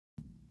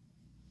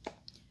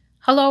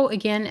Hello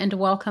again and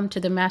welcome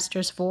to the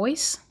Master's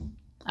Voice.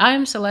 I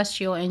am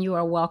Celestial and you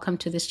are welcome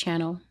to this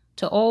channel.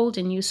 To old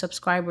and new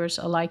subscribers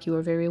alike, you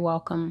are very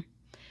welcome.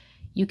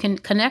 You can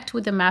connect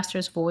with the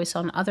Master's Voice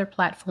on other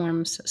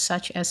platforms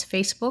such as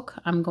Facebook.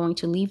 I'm going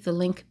to leave the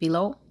link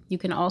below. You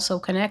can also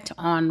connect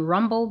on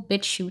Rumble,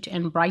 BitChute,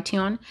 and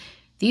Brighteon.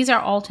 These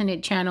are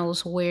alternate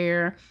channels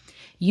where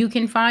you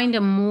can find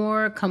a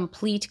more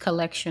complete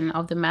collection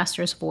of the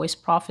Master's Voice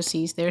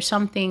prophecies. There are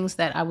some things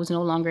that I was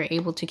no longer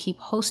able to keep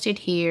hosted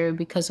here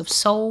because of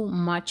so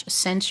much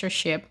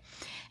censorship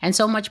and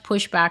so much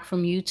pushback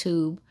from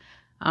YouTube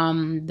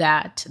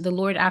that the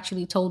Lord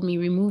actually told me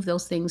remove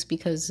those things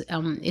because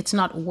it's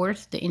not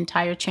worth the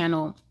entire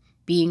channel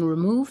being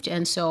removed.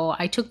 And so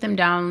I took them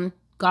down.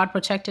 God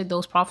protected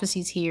those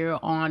prophecies here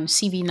on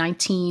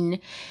CV19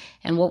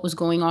 and what was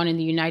going on in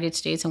the United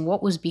States and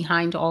what was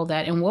behind all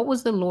that and what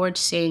was the Lord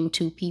saying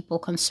to people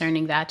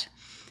concerning that.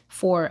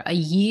 For a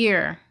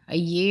year,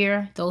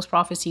 those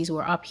prophecies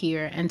were up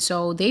here. And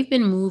so they've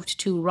been moved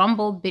to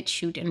Rumble,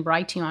 BitChute, and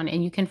Brighteon,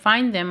 and you can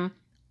find them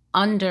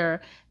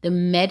under the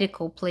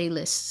medical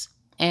playlists.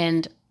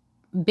 And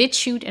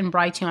BitChute and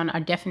Brighteon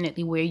are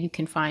definitely where you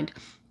can find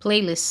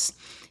playlists.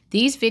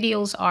 These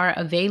videos are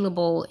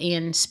available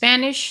in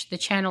Spanish. The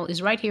channel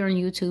is right here on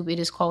YouTube. It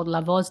is called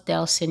La Voz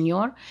del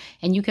Señor,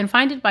 and you can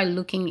find it by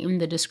looking in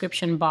the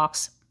description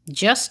box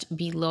just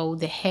below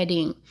the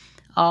heading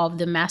of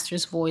the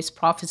Master's Voice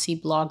Prophecy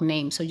blog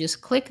name. So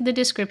just click the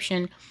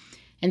description,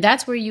 and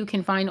that's where you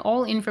can find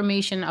all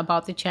information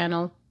about the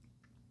channel.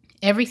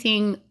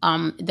 Everything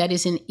that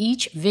is in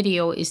each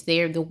video is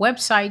there. The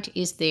website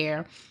is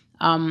there.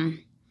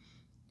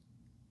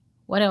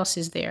 What else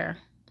is there?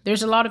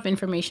 There's a lot of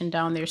information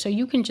down there, so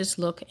you can just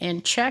look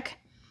and check.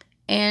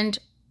 And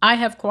I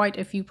have quite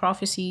a few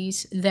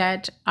prophecies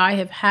that I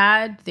have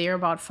had. There are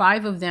about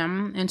 5 of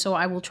them, and so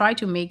I will try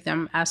to make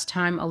them as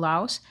time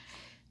allows.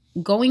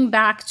 Going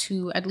back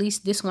to, at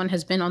least this one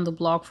has been on the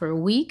blog for a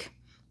week.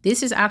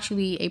 This is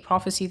actually a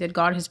prophecy that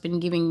God has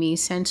been giving me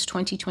since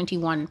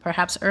 2021,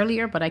 perhaps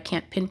earlier, but I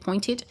can't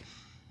pinpoint it.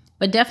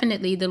 But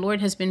definitely the Lord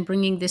has been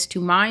bringing this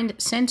to mind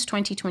since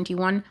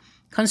 2021.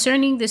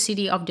 Concerning the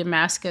city of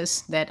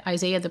Damascus that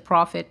Isaiah the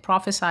prophet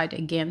prophesied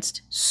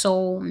against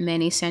so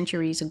many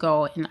centuries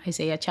ago in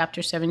Isaiah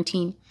chapter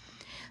 17.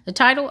 The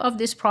title of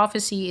this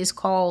prophecy is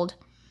called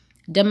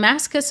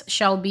Damascus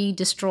Shall Be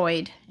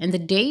Destroyed. And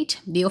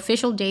the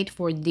official date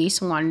for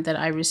this one that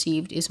I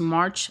received is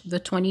March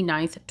the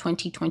 29th,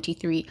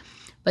 2023.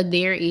 But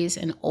there is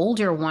an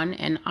older one,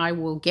 and I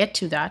will get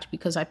to that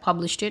because I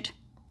published it.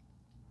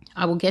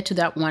 I will get to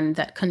that one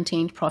that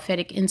contained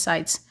prophetic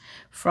insights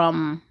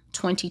from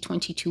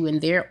 2022,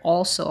 and there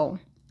also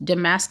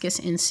Damascus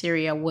in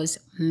Syria was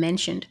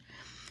mentioned.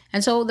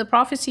 And so the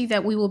prophecy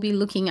that we will be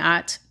looking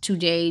at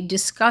today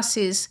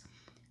discusses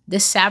the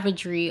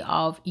savagery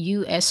of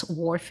U.S.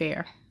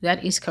 warfare.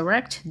 That is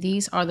correct.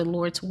 These are the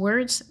Lord's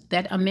words,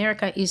 that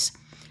America is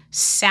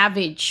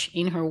savage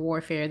in her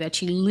warfare, that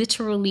she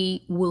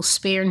literally will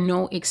spare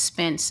no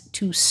expense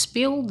to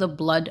spill the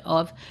blood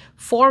of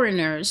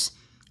foreigners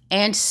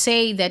and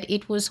say that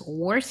it was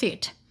worth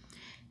it.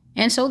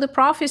 And so the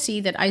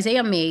prophecy that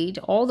Isaiah made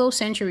all those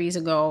centuries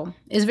ago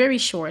is very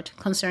short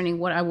concerning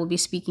what I will be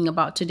speaking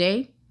about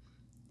today.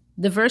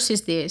 The verse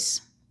is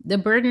this: the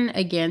burden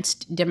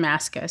against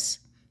Damascus.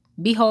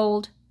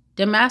 Behold,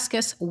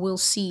 Damascus will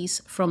cease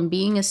from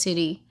being a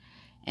city,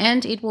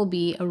 and it will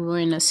be a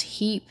ruinous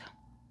heap.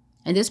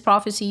 And this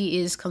prophecy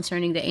is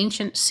concerning the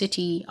ancient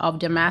city of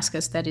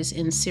Damascus that is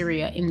in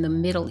Syria in the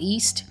Middle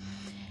East.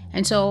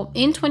 And so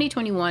in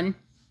 2021,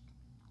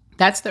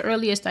 that's the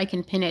earliest I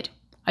can pin it.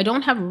 I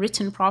don't have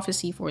written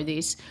prophecy for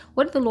this.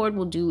 What the Lord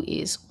will do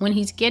is when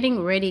he's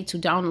getting ready to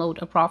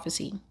download a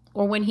prophecy,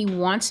 or when he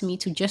wants me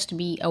to just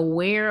be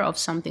aware of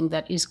something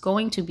that is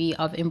going to be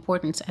of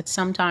importance at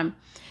some time,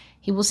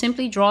 he will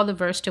simply draw the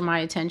verse to my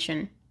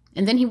attention,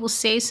 and then he will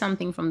say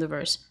something from the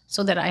verse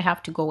so that I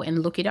have to go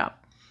and look it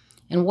up.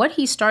 And what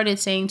he started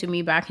saying to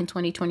me back in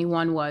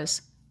 2021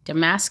 was,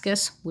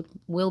 Damascus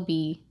will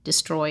be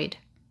destroyed.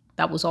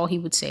 That was all he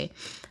would say.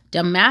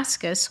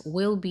 Damascus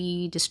will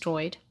be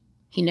destroyed.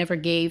 He never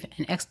gave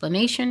an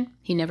explanation.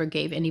 He never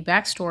gave any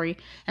backstory.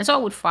 And so I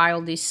would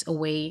file this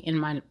away in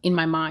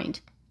my mind.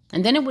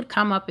 And then it would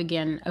come up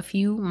again a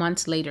few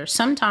months later.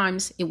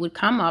 Sometimes it would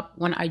come up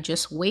when I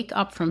just wake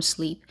up from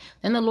sleep.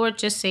 Then the Lord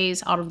just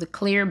says out of the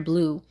clear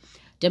blue,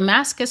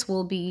 Damascus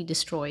will be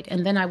destroyed.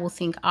 And then I will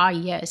think,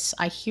 yes,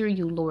 I hear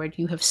you, Lord.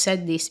 You have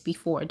said this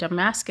before.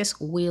 Damascus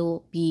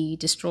will be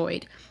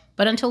destroyed.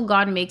 But until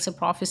God makes a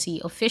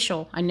prophecy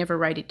official, I never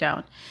write it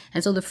down.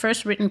 And so the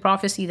first written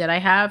prophecy that I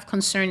have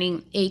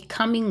concerning a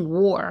coming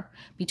war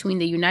between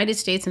the United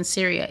States and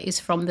Syria is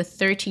from the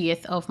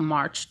 30th of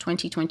March,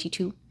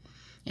 2022.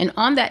 And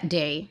on that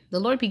day, the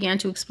Lord began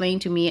to explain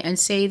to me and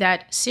say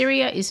that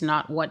Syria is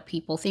not what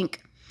people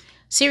think.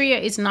 Syria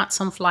is not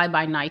some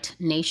fly-by-night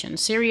nation.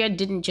 Syria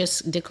didn't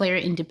just declare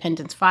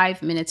independence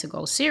 5 minutes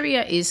ago.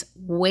 Syria is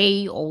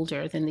way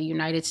older than the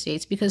United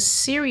States because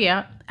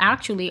Syria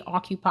actually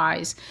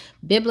occupies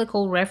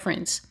biblical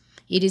reference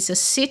It is a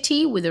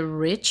city with a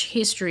rich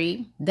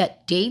history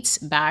that dates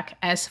back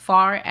as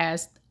far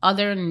as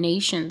other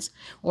nations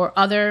or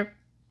other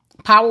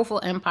powerful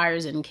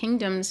empires and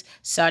kingdoms,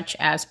 such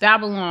as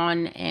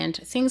Babylon and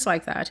things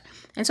like that.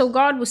 And so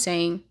God was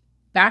saying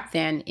back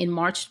then in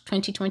March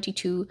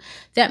 2022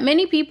 that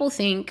many people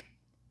think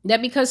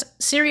that because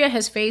Syria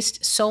has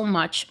faced so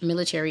much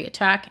military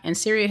attack and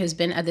Syria has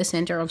been at the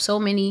center of so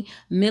many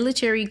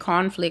military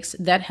conflicts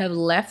that have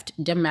left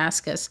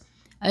Damascus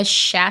a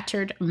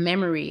shattered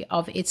memory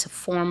of its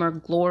former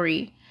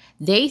glory,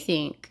 they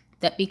think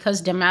that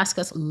because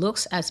Damascus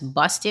looks as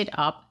busted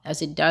up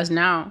as it does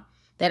now,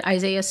 that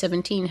Isaiah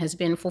 17 has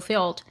been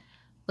fulfilled.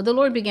 But the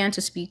Lord began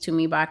to speak to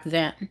me back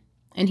then,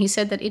 and he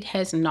said that it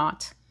has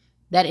not.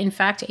 That in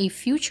fact, a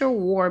future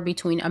war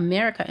between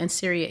America and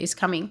Syria is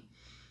coming.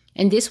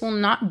 And this will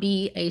not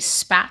be a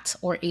spat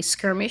or a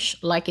skirmish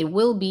like it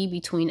will be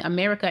between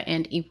America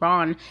and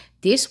Iran.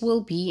 This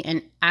will be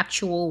an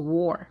actual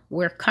war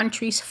where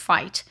countries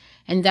fight.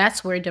 And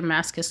that's where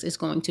Damascus is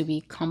going to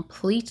be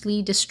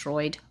completely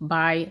destroyed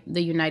by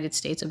the United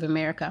States of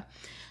America.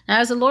 Now,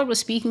 as the Lord was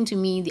speaking to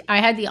me, I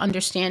had the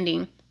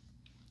understanding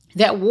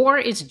that war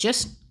is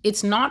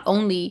it's not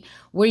only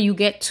where you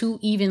get two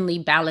evenly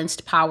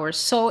balanced powers.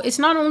 So it's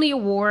not only a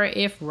war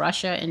if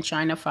Russia and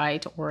China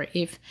fight, or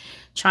if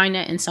China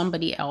and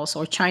somebody else,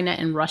 or China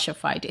and Russia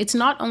fight. It's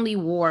not only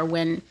war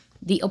when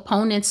the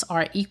opponents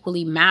are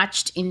equally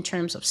matched in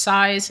terms of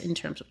size, in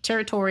terms of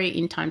territory,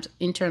 in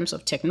terms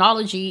of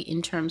technology,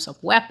 in terms of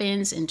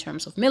weapons, in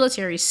terms of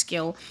military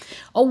skill.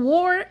 A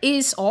war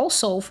is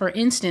also, for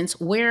instance,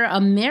 where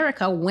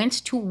America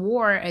went to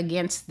war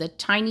against the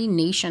tiny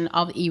nation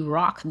of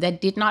Iraq that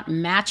did not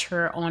match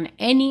her on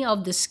any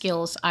of the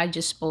skills I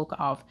just spoke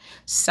of: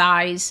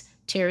 size,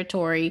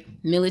 territory,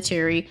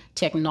 military,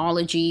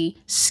 technology,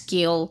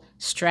 skill,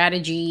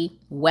 strategy,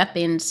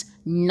 weapons,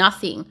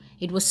 nothing.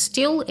 It was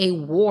still a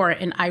war,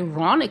 and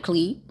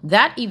ironically,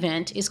 that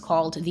event is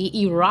called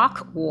the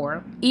Iraq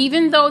War,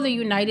 even though the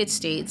United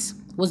States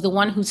was the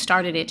one who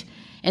started it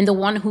and the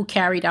one who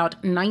carried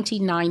out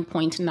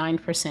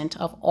 99.9%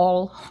 of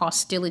all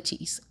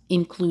hostilities,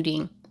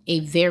 including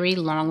a very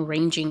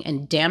long-ranging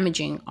and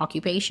damaging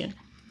occupation.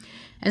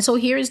 And so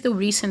here is the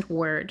recent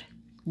word.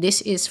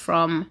 This is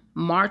from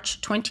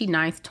March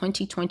 29th,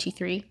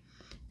 2023,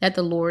 that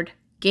the Lord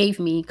gave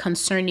me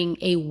concerning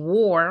a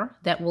war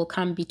that will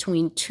come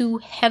between two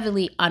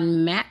heavily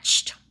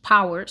unmatched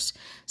powers,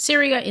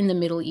 Syria in the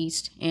Middle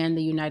East and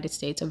the United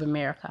States of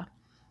America.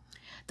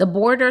 The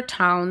border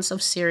towns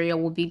of Syria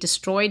will be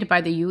destroyed by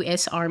the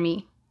U.S.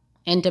 Army,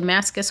 and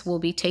Damascus will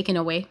be taken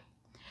away.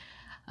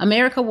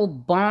 America will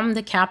bomb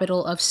the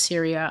capital of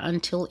Syria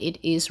until it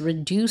is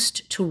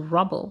reduced to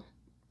rubble,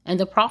 and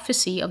the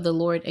prophecy of the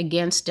Lord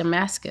against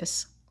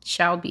Damascus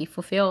shall be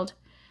fulfilled.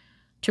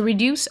 To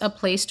reduce a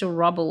place to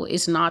rubble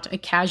is not a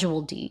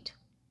casual deed.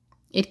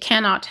 It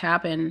cannot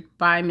happen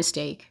by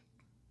mistake.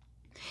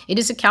 It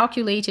is a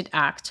calculated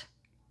act,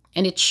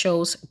 and it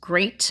shows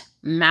great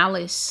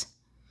malice.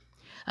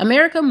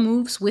 America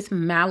moves with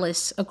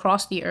malice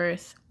across the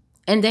earth,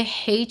 and the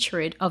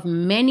hatred of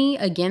many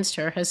against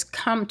her has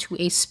come to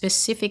a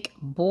specific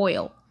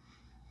boil.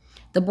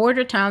 The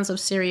border towns of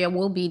Syria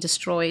will be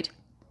destroyed,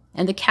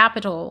 and the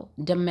capital,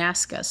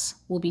 Damascus,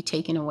 will be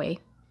taken away.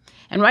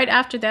 And right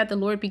after that, the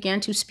Lord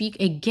began to speak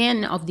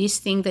again of this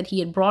thing that he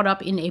had brought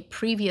up in a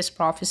previous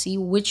prophecy,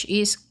 which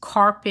is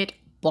carpet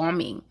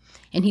bombing.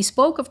 And he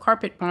spoke of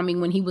carpet bombing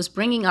when he was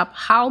bringing up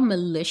how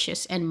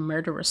malicious and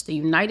murderous the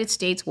United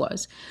States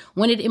was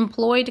when it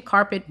employed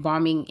carpet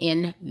bombing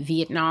in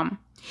Vietnam.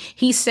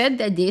 He said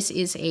that this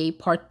is a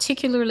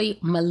particularly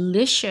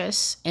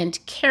malicious and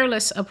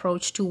careless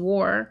approach to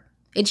war.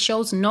 It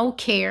shows no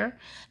care,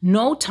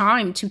 no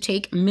time to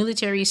take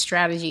military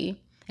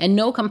strategy, and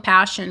no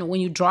compassion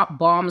when you drop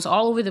bombs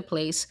all over the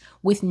place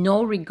with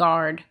no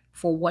regard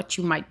for what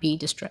you might be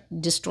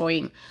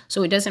destroying.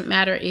 So it doesn't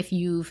matter if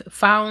you've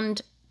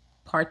found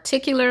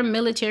particular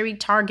military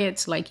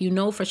targets, like you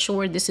know for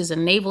sure this is a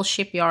naval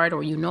shipyard,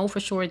 or you know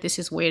for sure this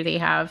is where they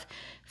have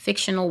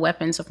fictional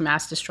weapons of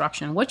mass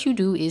destruction. What you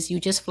do is you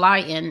just fly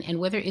in, and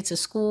whether it's a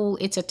school,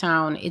 it's a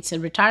town, it's a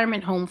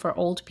retirement home for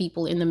old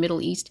people in the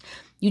Middle East,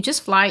 you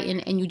just fly in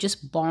and you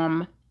just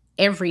bomb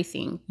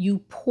everything. You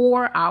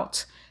pour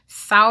out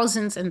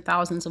thousands and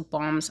thousands of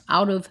bombs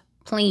out of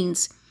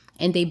planes,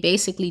 and they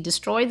basically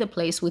destroy the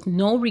place with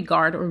no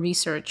regard or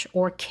research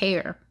or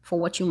care for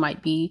what you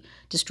might be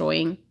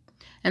destroying.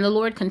 And the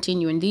Lord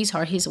continued, and these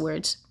are his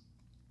words.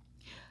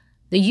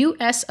 The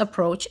U.S.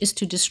 approach is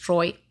to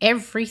destroy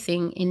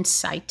everything in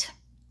sight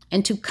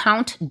and to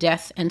count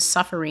death and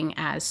suffering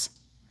as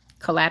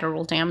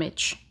collateral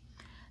damage.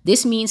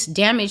 This means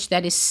damage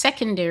that is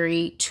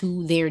secondary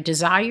to their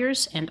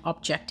desires and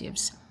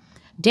objectives.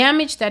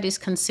 Damage that is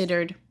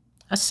considered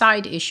a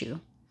side issue,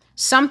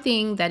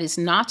 something that is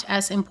not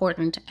as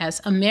important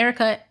as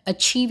America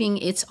achieving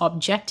its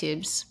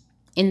objectives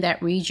in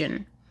that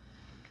region.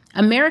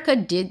 America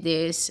did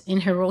this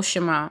in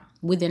Hiroshima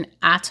with an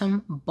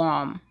atom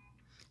bomb,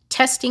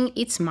 testing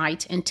its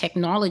might and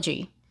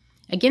technology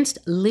against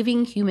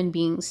living human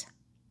beings.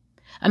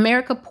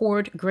 America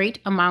poured great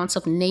amounts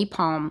of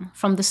napalm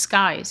from the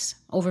skies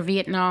over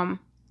Vietnam,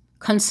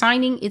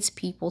 consigning its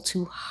people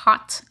to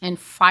hot and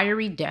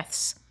fiery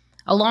deaths,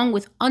 along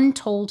with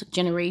untold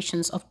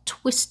generations of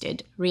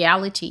twisted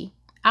reality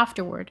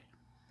afterward.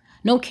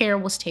 No care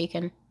was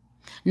taken,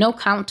 no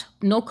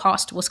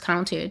cost was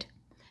counted.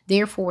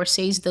 Therefore,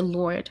 says the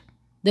Lord,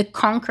 the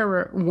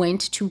conqueror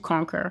went to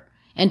conquer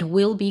and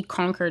will be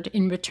conquered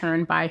in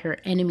return by her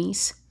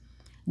enemies.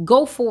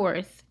 Go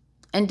forth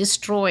and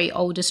destroy,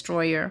 O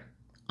destroyer,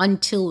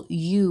 until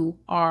you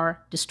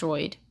are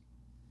destroyed.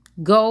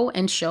 Go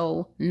and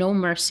show no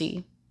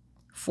mercy,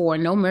 for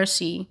no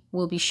mercy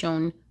will be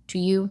shown to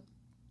you.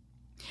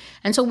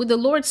 And so with the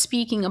Lord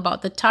speaking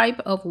about the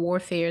type of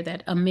warfare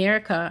that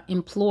America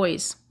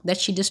employs, that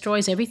she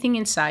destroys everything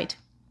in sight.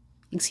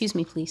 Excuse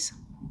me, please.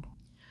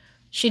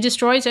 She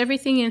destroys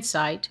everything in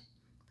sight,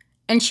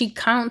 and she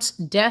counts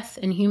death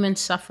and human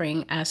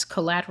suffering as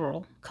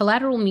collateral.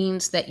 Collateral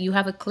means that you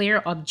have a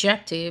clear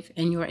objective,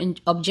 and your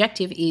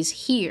objective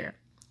is here.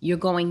 You're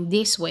going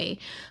this way.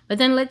 But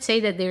then let's say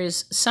that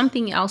there's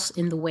something else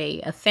in the way,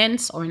 a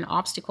fence or an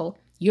obstacle.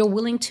 You're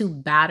willing to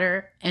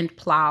batter and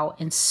plow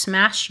and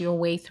smash your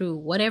way through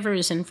whatever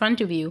is in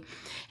front of you.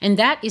 And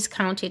that is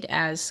counted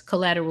as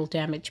collateral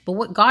damage. But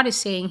what God is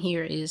saying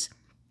here is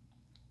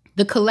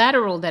the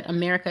collateral that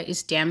America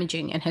is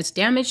damaging and has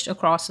damaged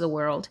across the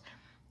world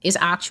is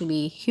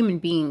actually human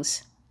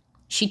beings.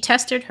 She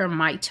tested her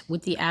might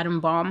with the atom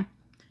bomb,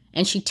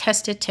 and she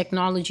tested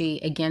technology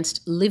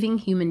against living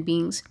human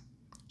beings.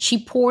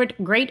 She poured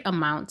great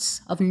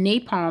amounts of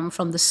napalm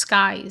from the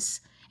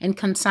skies and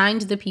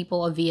consigned the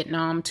people of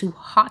Vietnam to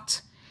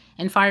hot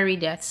and fiery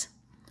deaths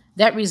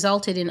that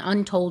resulted in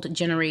untold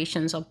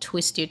generations of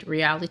twisted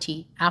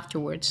reality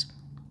afterwards.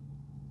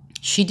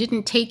 She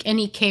didn't take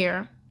any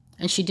care,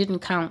 and she didn't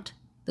count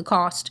the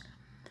cost.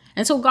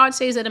 And so God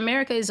says that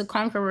America is a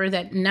conqueror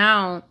that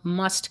now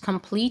must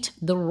complete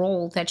the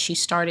role that she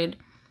started.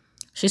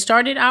 She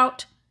started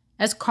out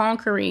as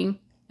conquering,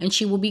 and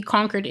she will be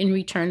conquered in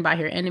return by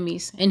her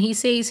enemies. And he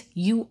says,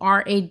 you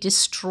are a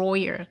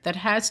destroyer that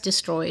has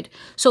destroyed.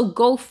 So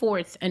go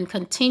forth and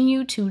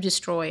continue to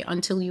destroy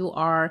until you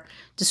are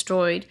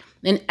destroyed.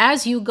 And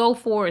as you go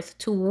forth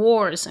to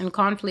wars and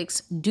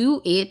conflicts,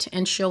 do it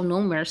and show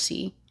no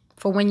mercy.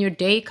 For when your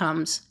day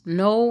comes,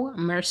 no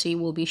mercy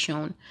will be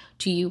shown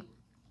to you.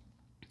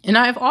 And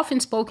I've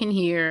often spoken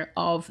here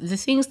of the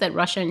things that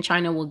Russia and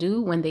China will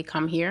do when they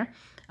come here.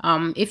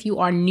 If you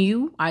are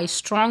new, I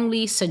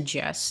strongly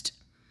suggest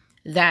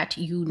that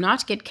you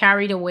not get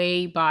carried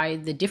away by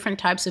the different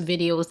types of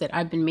videos that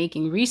I've been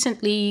making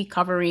recently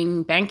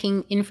covering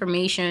banking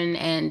information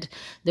and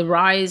the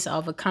rise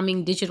of a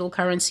coming digital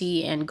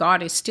currency. And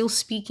God is still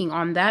speaking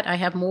on that. I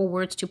have more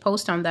words to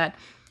post on that.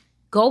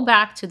 Go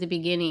back to the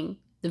beginning.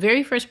 The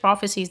very first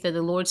prophecies that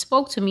the Lord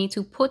spoke to me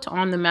to put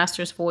on the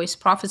Master's Voice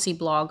prophecy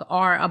blog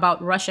are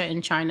about Russia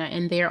and China.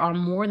 And there are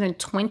more than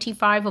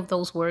 25 of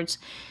those words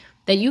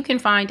that you can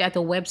find at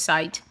the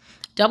website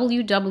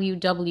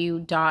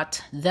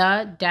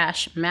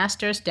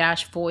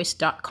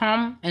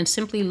www.the-masters-voice.com, and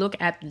simply look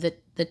at the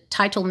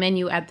title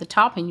menu at the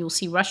top, and you'll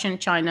see Russia and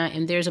China,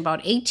 and there's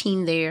about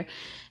 18 there.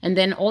 And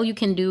then all you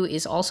can do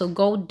is also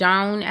go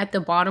down at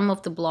the bottom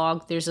of the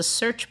blog. There's a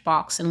search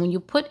box, and when you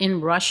put in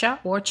Russia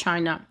or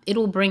China,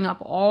 it'll bring up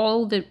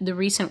all the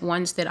recent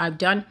ones that I've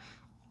done.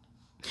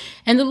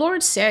 And the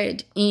Lord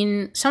said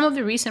in some of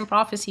the recent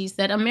prophecies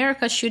that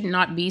America should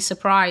not be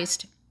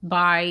surprised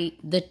by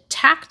the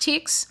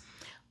tactics,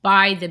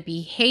 by the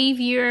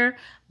behavior,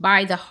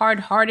 by the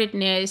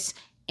hard-heartedness,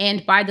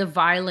 and by the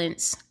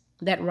violence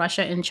that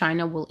Russia and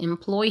China will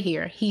employ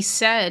here. He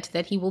said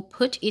that he will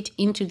put it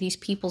into these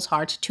people's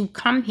hearts to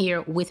come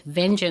here with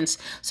vengeance.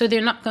 So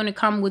they're not going to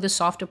come with a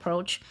soft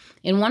approach.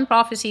 In one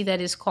prophecy that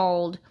is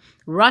called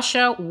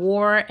Russia,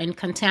 War and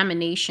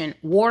Contamination,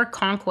 War,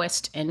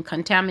 Conquest, and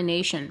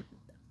Contamination,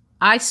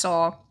 I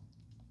saw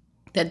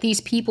that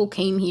these people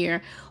came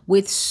here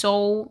with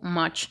so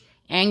much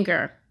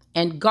anger.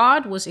 And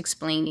God was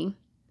explaining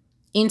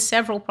in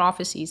several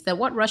prophecies that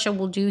what Russia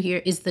will do here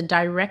is the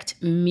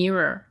direct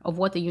mirror of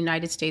what the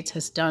United States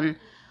has done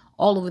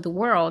all over the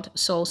world.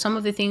 So some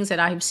of the things that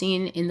I have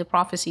seen in the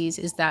prophecies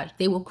is that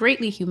they will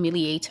greatly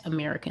humiliate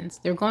Americans.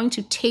 They're going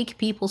to take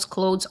people's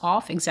clothes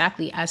off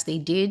exactly as they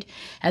did,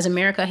 as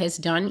America has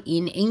done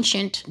in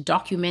ancient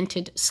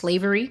documented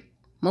slavery.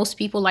 Most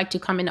people like to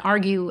come and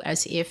argue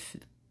as if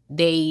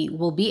they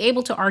will be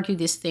able to argue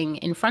this thing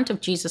in front of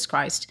Jesus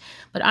Christ.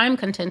 But I'm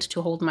content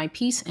to hold my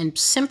peace and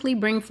simply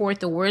bring forth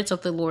the words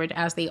of the Lord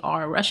as they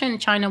are. Russia and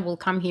China will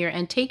come here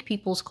and take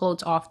people's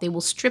clothes off. They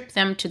will strip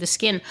them to the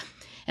skin.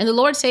 And the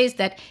Lord says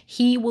that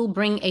he will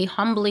bring a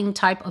humbling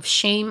type of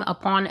shame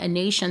upon a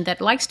nation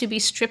that likes to be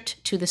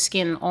stripped to the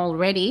skin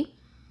already,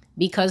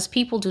 because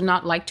people do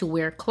not like to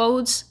wear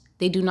clothes.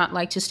 They do not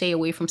like to stay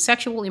away from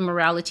sexual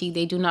immorality.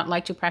 They do not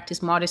like to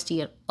practice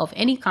modesty of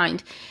any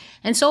kind.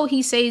 And so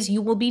he says, you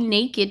will be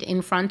naked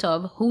in front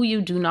of who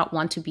you do not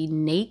want to be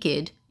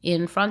naked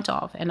in front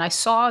of. And I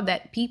saw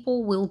that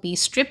people will be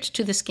stripped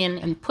to the skin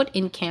and put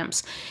in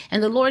camps.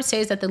 And the Lord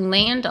says that the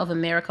land of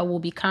America will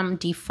become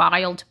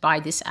defiled by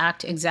this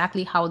act,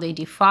 exactly how they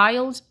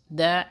defiled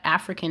the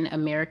African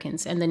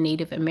Americans and the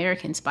Native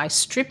Americans by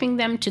stripping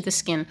them to the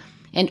skin,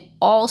 and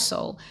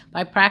also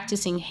by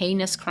practicing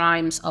heinous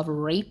crimes of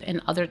rape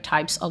and other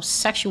types of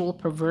sexual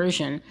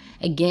perversion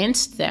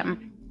against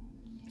them.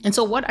 And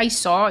so what I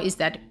saw is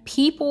that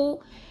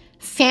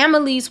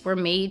families were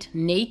made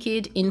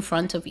naked in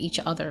front of each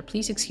other.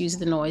 Please excuse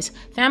the noise.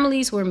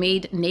 Families were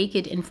made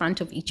naked in front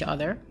of each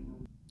other.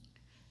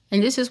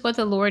 And this is what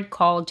the Lord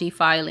called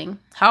defiling.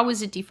 How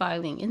is it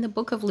defiling? In the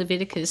book of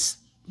Leviticus,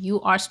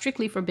 you are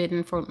strictly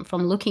forbidden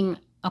from looking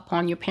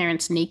upon your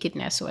parents'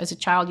 nakedness. So as a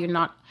child, you're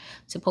not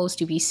supposed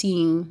to be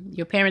seeing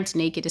your parents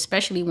naked,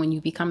 especially when you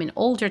become an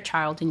older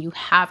child and you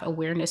have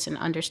awareness and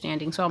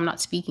understanding. So I'm not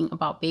speaking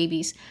about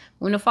babies.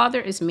 When a father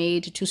is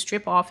made to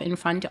strip off in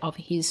front of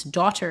his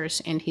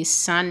daughters and his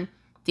son,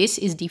 this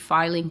is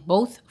defiling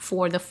both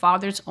for the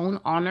father's own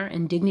honor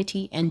and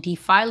dignity, and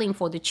defiling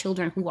for the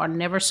children who are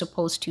never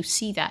supposed to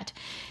see that.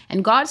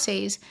 And God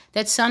says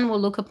that son will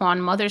look upon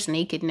mother's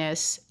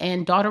nakedness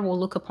and daughter will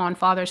look upon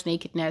father's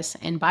nakedness,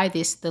 and by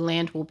this the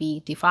land will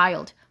be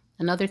defiled.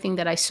 Another thing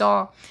that I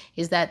saw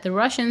is that the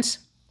Russians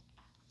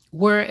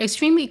were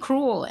extremely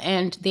cruel,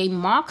 and they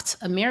mocked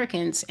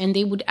Americans, and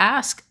they would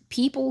ask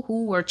people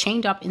who were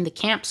chained up in the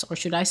camps, or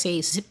should I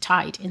say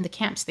zip-tied in the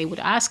camps, they would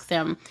ask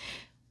them,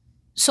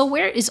 so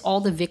where is all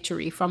the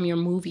victory from your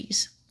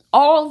movies?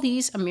 All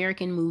these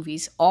American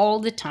movies, all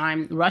the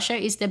time, Russia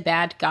is the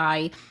bad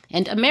guy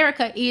and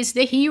America is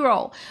the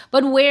hero.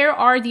 But where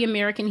are the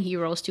American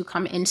heroes to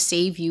come and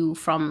save you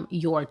from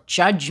your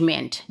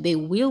judgment? They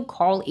will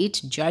call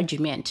it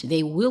judgment.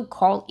 They will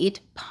call it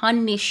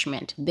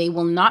punishment. They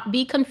will not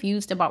be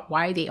confused about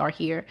why they are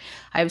here.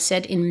 I've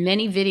said in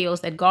many videos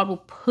that God will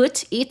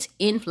put it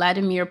in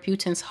Vladimir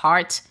Putin's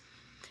heart,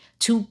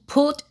 to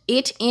put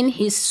it in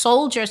his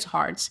soldiers'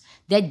 hearts,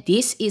 that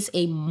this is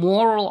a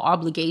moral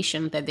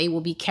obligation that they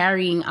will be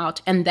carrying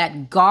out, and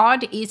that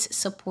God is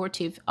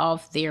supportive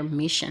of their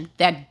mission,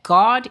 that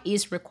God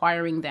is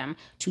requiring them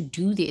to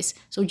do this.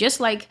 So just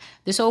like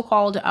the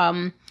so-called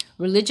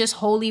religious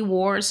holy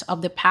wars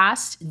of the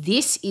past,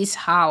 this is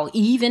how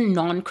even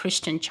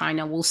non-Christian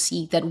China will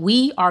see that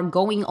we are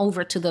going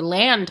over to the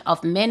land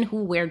of men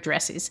who wear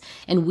dresses,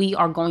 and we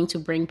are going to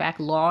bring back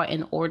law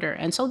and order.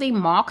 And so they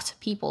mocked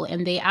people,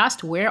 and they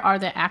asked, where are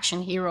the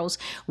action heroes?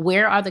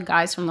 Where are the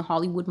guys from the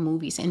Hollywood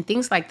movies and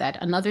things like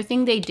that? Another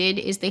thing they did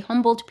is they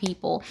humbled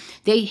people.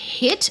 They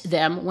hit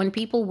them when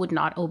people would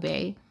not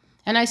obey.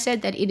 And I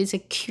said that it is a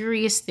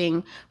curious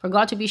thing for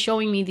God to be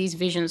showing me these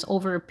visions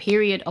over a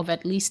period of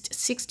at least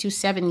 6 to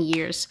 7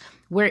 years,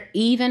 where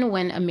even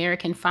when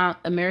Americans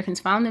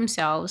found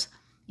themselves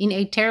in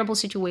a terrible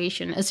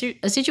situation,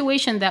 a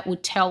situation that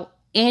would tell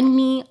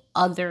any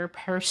other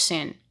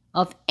person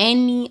of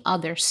any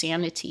other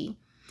sanity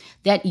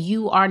that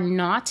you are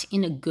not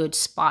in a good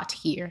spot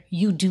here.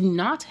 You do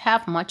not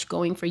have much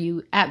going for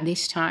you at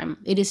this time.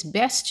 It is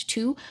best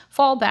to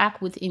fall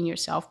back within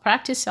yourself,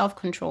 practice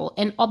self-control,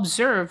 and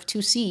observe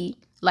to see,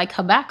 like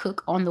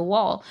Habakkuk on the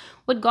wall,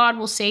 what God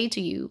will say to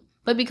you.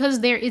 But because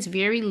there is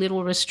very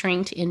little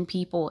restraint in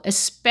people,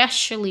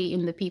 especially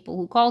in the people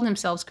who call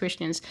themselves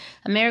Christians,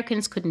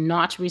 Americans could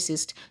not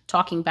resist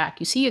talking back.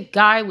 You see a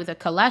guy with a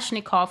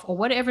Kalashnikov or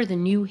whatever the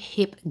new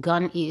hip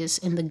gun is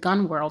in the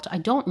gun world, I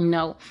don't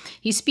know.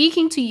 He's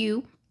speaking to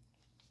you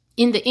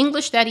in the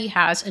English that he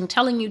has and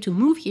telling you to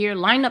move here,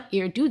 line up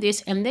here, do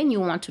this, and then you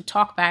want to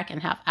talk back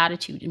and have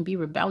attitude and be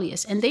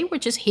rebellious. And they were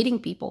just hitting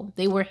people.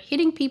 They were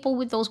hitting people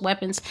with those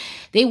weapons.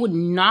 They would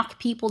knock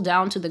people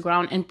down to the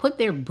ground and put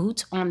their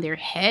boots on their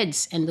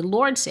heads. And the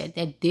Lord said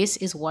that this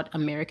is what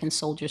American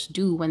soldiers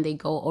do when they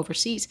go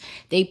overseas.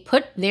 They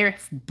put their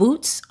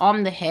boots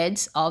on the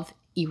heads of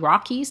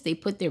Iraqis. They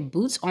put their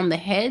boots on the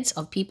heads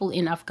of people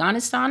in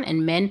Afghanistan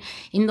and men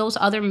in those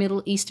other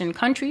Middle Eastern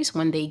countries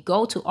when they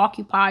go to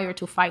occupy or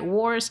to fight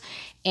wars.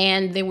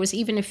 And there was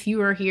even a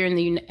furor here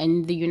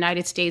in the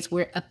United States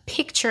where a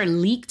picture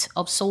leaked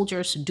of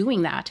soldiers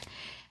doing that.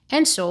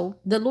 And so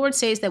the Lord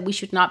says that we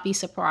should not be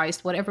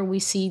surprised whatever we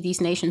see these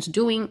nations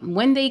doing.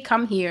 When they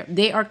come here,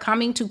 they are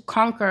coming to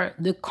conquer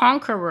the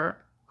conqueror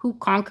who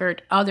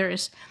conquered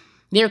others.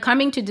 They're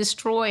coming to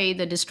destroy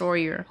the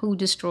destroyer who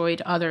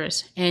destroyed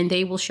others, and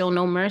they will show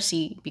no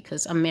mercy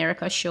because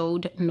America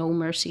showed no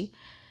mercy.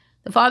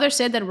 The Father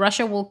said that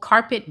Russia will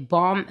carpet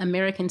bomb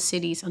American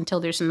cities until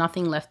there's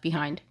nothing left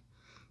behind.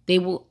 They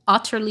will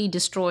utterly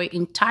destroy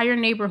entire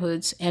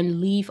neighborhoods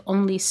and leave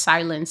only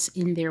silence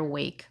in their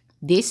wake.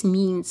 This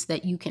means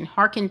that you can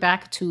hearken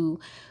back to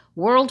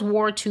World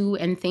War II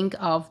and think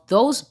of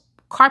those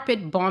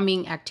carpet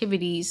bombing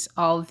activities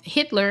of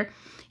Hitler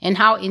and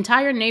how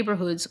entire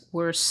neighborhoods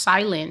were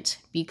silent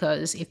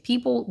because if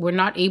people were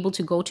not able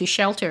to go to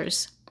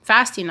shelters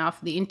fast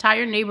enough, the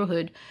entire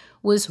neighborhood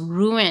was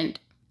ruined.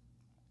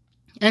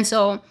 And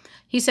so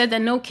he said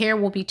that no care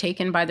will be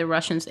taken by the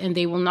Russians and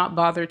they will not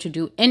bother to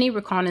do any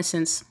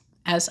reconnaissance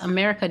as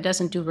America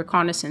doesn't do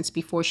reconnaissance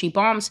before she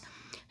bombs.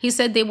 He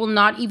said they will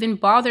not even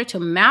bother to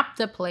map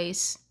the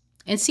place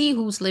and see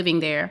who's living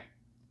there.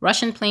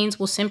 Russian planes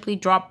will simply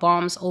drop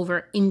bombs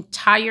over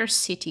entire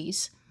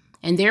cities,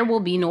 and there will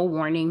be no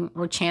warning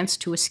or chance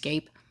to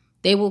escape.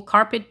 They will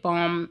carpet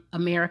bomb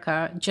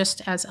America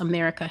just as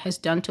America has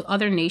done to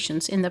other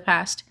nations in the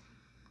past.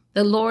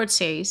 The Lord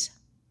says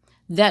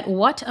that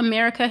what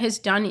America has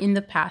done in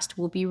the past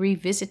will be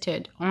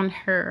revisited on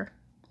her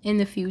in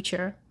the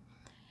future.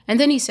 And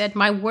then he said,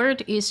 my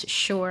word is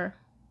sure.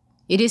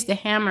 It is the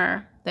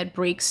hammer that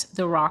breaks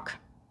the rock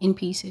in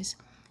pieces.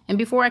 And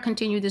before I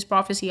continue this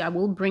prophecy, I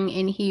will bring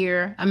in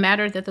here a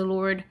matter that the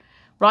Lord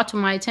brought to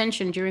my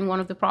attention during one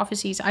of the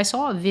prophecies. I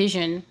saw a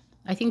vision.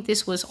 I think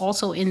this was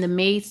also in the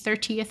May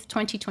 30th,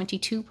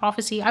 2022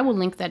 prophecy. I will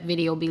link that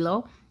video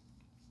below,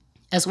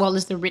 as well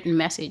as the written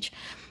message.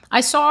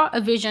 I saw a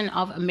vision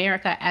of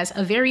America as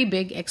a very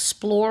big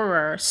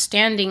explorer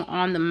standing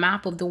on the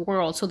map of the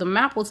world. So the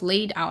map was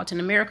laid out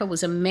and America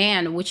was a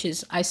man, which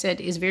is, I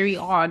said, is very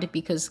odd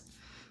because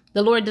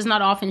the Lord does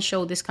not often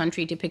show this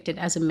country depicted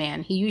as a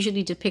man. He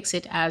usually depicts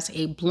it as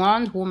a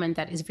blonde woman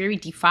that is very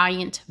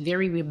defiant,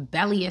 very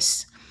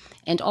rebellious,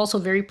 and also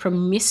very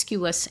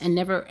promiscuous and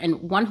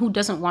one who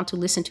doesn't want to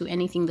listen to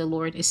anything the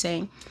Lord is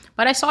saying.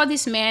 But I saw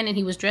this man and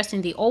he was dressed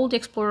in the old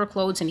explorer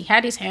clothes and he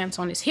had his hands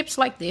on his hips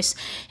like this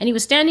and he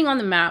was standing on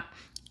the map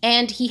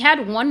and he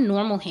had one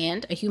normal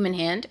hand, a human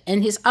hand,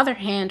 and his other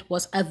hand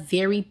was a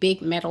very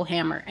big metal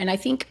hammer. And I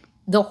think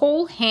the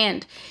whole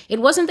hand,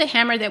 it wasn't the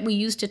hammer that we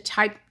use to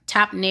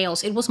tap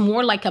nails. It was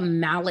more like a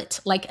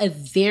mallet, like a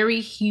very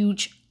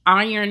huge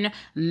iron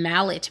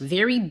mallet,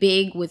 very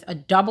big with a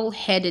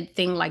double-headed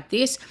thing like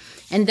this.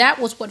 And that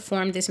was what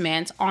formed this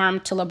man's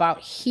arm till about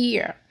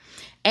here.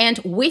 And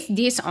with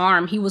this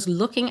arm, he was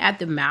looking at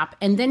the map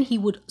and then he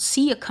would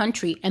see a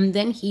country and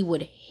then he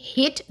would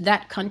hit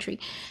that country.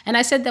 And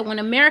I said that when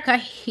America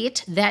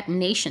hit that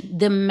nation,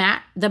 the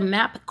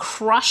map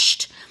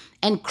crushed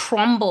and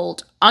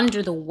crumbled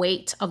under the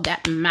weight of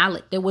that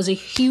mallet. There was a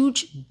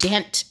huge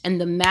dent and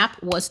the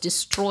map was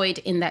destroyed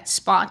in that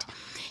spot.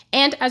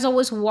 And as I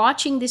was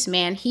watching this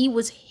man, he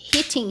was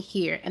hitting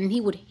here and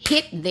he would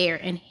hit there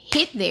and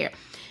hit there.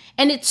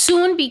 And it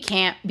soon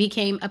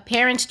became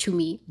apparent to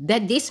me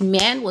that this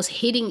man was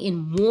hitting in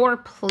more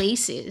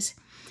places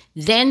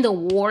than the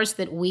wars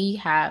that we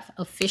have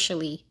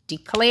officially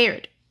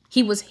declared.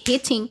 He was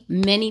hitting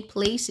many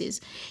places.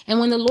 And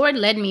when the Lord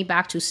led me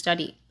back to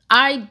study,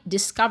 I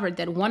discovered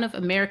that one of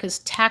America's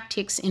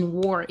tactics in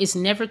war is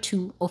never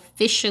to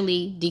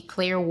officially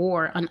declare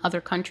war on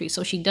other countries.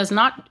 So she does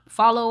not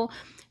follow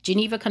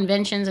Geneva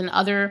Conventions and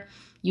other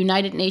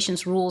United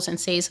Nations rules and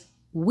says,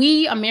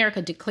 we,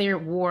 America, declare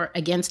war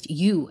against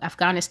you,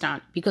 Afghanistan.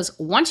 Because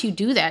once you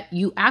do that,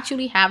 you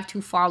actually have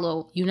to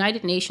follow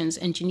United Nations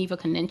and Geneva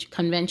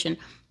Convention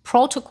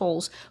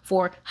protocols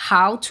for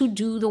how to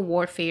do the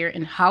warfare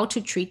and how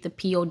to treat the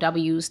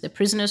POWs, the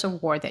prisoners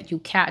of war that you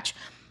catch.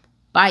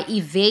 By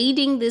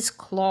evading this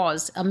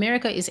clause,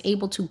 America is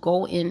able to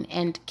go in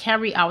and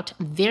carry out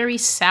very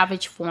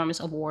savage forms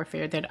of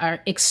warfare that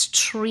are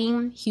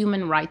extreme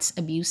human rights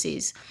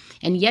abuses.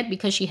 And yet,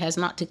 because she has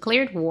not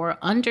declared war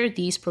under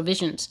these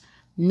provisions,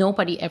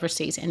 nobody ever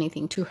says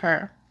anything to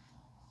her.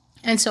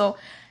 And so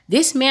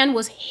this man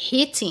was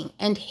hitting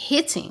and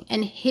hitting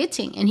and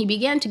hitting, and he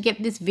began to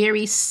get this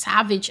very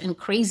savage and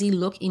crazy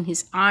look in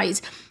his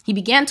eyes. He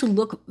began to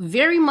look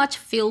very much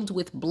filled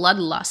with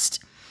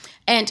bloodlust.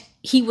 And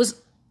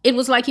it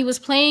was like he was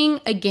playing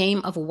a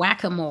game of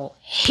whack-a-mole,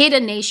 hit a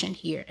nation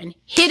here and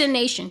hit a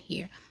nation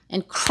here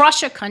and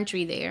crush a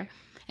country there.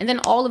 And then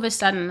all of a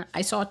sudden,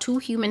 I saw two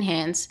human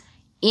hands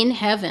in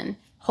heaven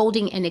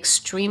holding an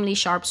extremely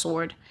sharp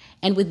sword.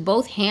 And with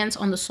both hands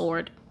on the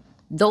sword,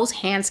 those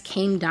hands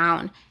came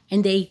down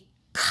and they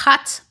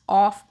cut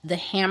off the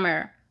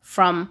hammer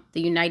from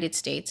the United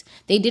States.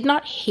 They did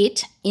not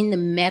hit in the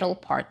metal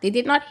part. They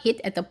did not hit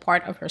at the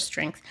part of her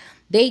strength.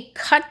 They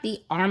cut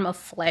the arm of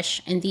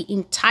flesh and the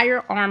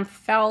entire arm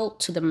fell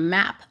to the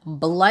map,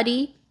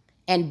 bloody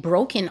and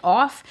broken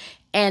off.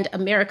 And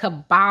America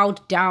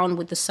bowed down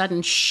with the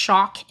sudden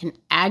shock and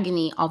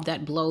agony of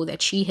that blow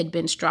that she had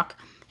been struck.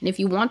 And if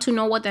you want to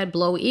know what that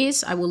blow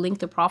is, I will link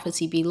the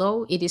prophecy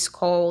below. It is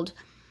called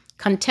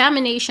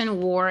Contamination,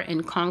 War,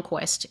 and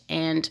Conquest,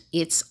 and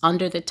it's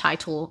under the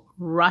title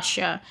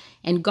Russia.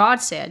 And God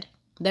said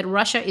that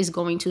Russia is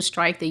going to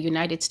strike the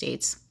United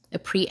States, a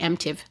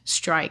preemptive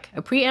strike.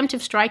 A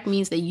preemptive strike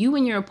means that you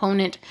and your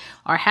opponent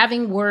are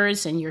having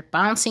words and you're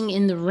bouncing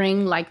in the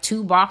ring like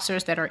two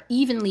boxers that are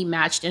evenly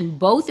matched, and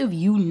both of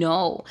you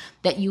know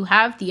that you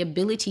have the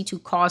ability to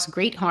cause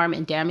great harm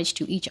and damage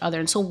to each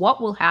other. And so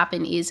what will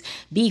happen is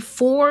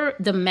before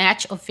the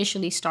match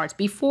officially starts,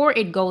 before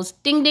it goes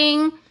ding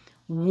ding,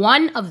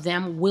 one of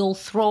them will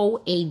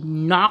throw a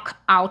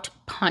knockout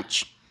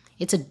punch.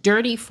 It's a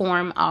dirty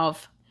form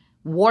of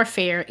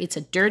warfare. It's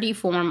a dirty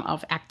form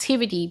of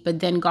activity.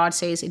 But then God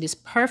says it is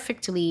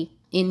perfectly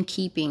in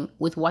keeping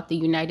with what the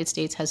United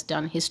States has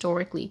done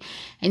historically.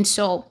 And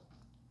so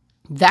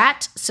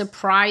that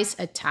surprise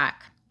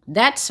attack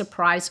That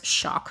surprise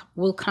shock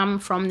will come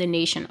from the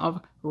nation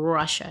of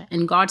Russia.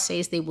 And God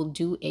says they will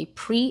do a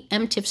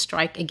preemptive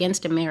strike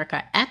against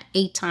America at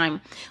a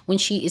time when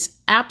she is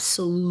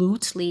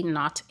absolutely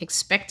not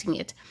expecting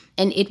it.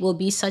 And it will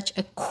be such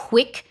a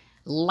quick,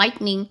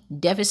 lightning,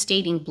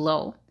 devastating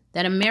blow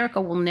that America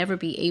will never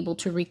be able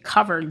to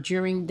recover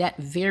during that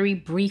very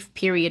brief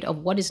period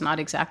of what is not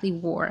exactly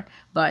war,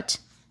 but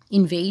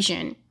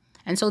invasion.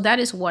 And so that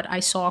is what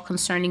I saw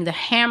concerning the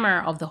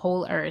hammer of the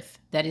whole earth,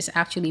 that is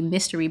actually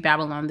Mystery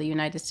Babylon, the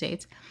United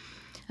States.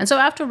 And so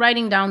after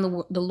writing down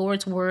the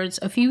Lord's words,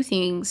 a few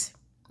things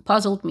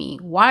puzzled me.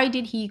 Why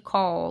did he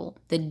call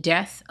the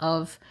death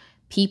of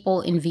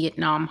people in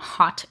Vietnam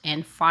hot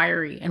and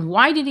fiery? And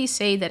why did he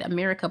say that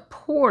America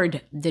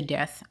poured the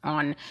death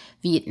on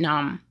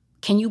Vietnam?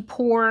 Can you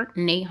pour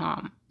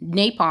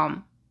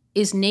napalm?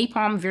 Is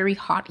napalm very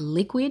hot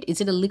liquid? Is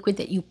it a liquid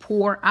that you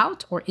pour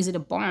out, or is it a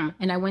bomb?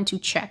 And I went to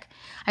check.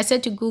 I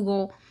said to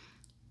Google,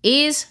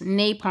 is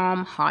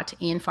napalm hot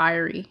and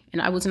fiery?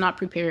 And I was not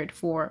prepared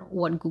for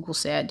what Google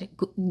said.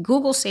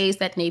 Google says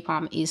that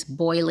napalm is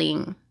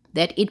boiling,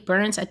 that it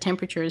burns at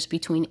temperatures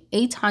between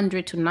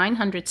 800 to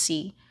 900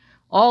 C,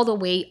 all the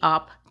way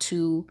up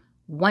to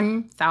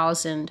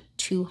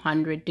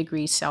 1,200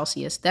 degrees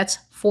Celsius. That's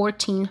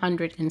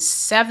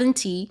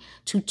 1,470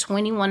 to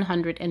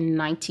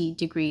 2,190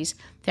 degrees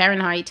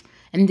Fahrenheit.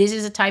 And this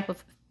is a type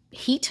of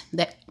heat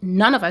that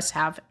none of us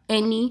have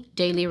any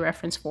daily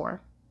reference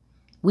for.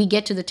 We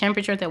get to the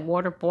temperature that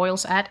water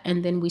boils at,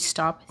 and then we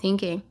stop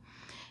thinking.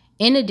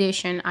 In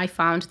addition, I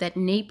found that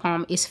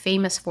napalm is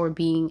famous for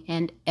being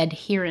an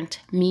adherent,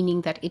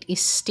 meaning that it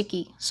is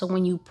sticky. So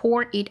when you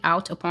pour it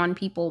out upon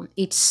people,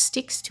 it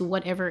sticks to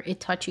whatever it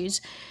touches.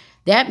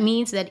 That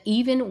means that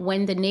even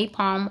when the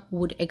napalm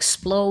would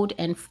explode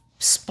and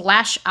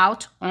splash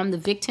out on the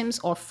victims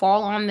or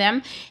fall on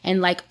them, and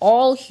like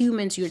all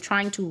humans, you're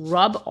trying to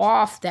rub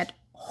off that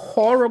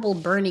horrible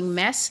burning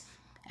mess,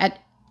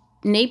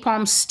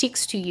 napalm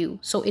sticks to you,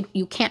 so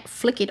you can't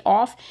flick it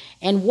off.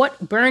 And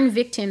what burn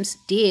victims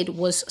did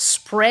was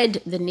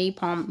spread the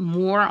napalm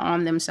more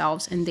on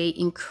themselves, and they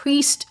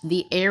increased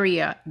the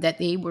area that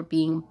they were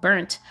being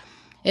burnt.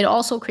 It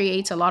also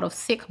creates a lot of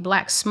thick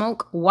black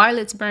smoke while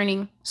it's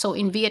burning. So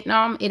in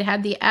Vietnam, it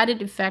had the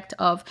added effect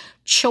of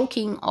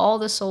choking all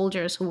the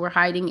soldiers who were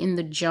hiding in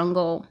the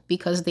jungle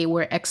because they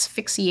were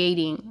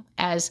asphyxiating,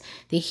 as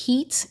the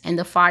heat and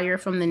the fire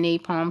from the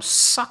napalm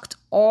sucked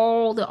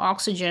all the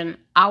oxygen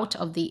out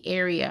of the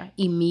area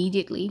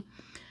immediately.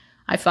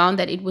 I found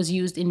that it was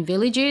used in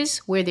villages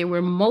where there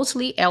were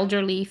mostly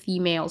elderly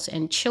females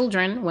and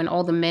children when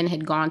all the men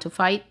had gone to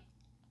fight,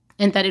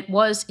 and that it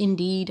was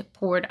indeed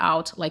poured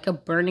out like a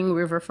burning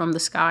river from the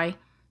sky,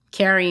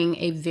 carrying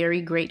a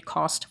very great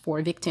cost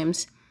for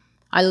victims.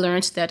 I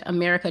learned that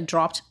America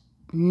dropped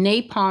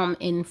napalm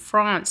in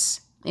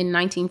France in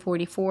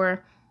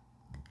 1944.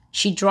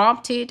 She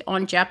dropped it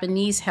on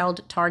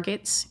Japanese-held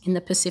targets in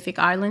the Pacific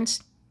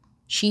Islands.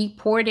 She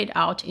poured it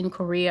out in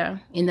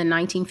Korea in the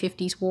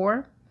 1950s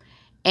war,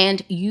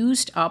 and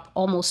used up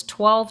almost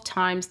 12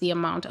 times the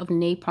amount of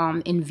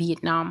napalm in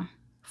Vietnam.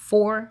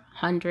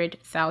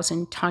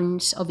 400,000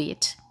 tons of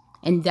it.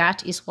 And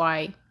that is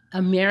why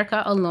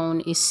America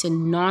alone is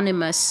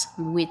synonymous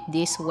with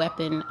this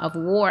weapon of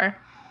war.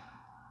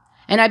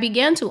 And I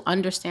began to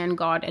understand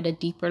God at a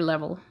deeper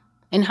level,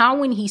 and how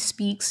when he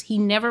speaks, he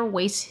never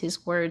wastes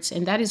his words.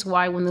 And that is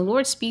why when the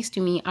Lord speaks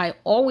to me, I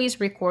always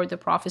record the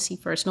prophecy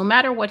first, no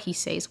matter what he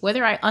says,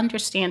 whether I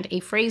understand a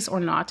phrase or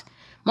not.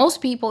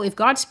 Most people, if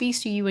God speaks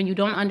to you and you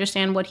don't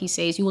understand what he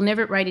says, you will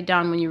never write it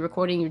down when you're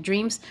recording your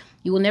dreams.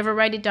 You will never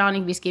write it down.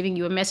 If he's giving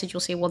you a message, you'll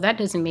say, well, that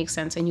doesn't make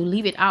sense. And you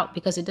leave it out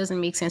because it doesn't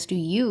make sense to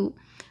you.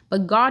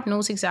 But God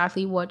knows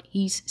exactly what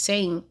he's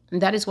saying. And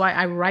that is why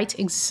I write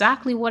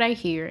exactly what I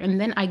hear.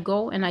 And then I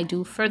go and I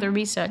do further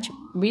research,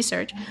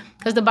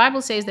 because the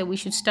Bible says that we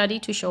should study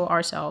to show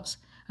ourselves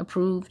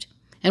approved.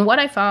 And what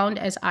I found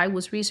as I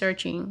was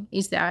researching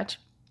is that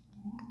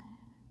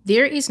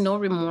there is no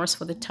remorse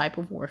for the type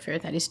of warfare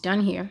that is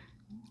done here.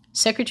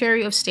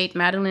 Secretary of State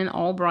Madeleine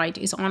Albright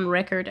is on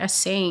record as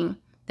saying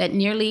that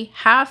nearly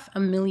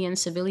 500,000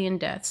 civilian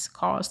deaths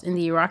caused in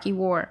the Iraqi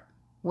war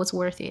was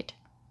worth it.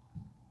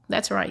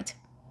 That's right.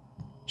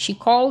 She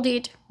called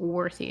it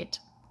worth it.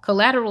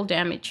 Collateral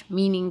damage,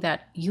 meaning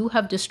that you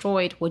have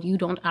destroyed what you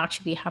don't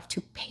actually have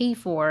to pay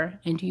for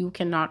and you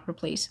cannot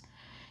replace.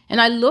 And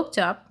I looked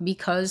up,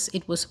 because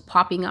it was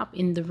popping up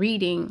in the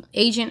reading,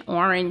 Agent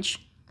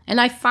Orange. And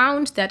I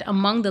found that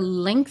among the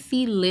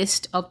lengthy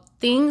list of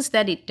things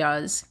that it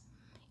does,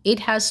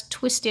 it has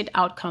twisted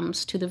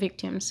outcomes to the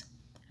victims.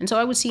 And so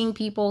I was seeing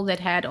people that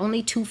had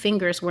only 2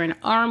 fingers where an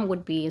arm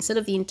would be. Instead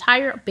of the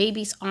entire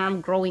baby's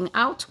arm growing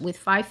out with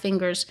 5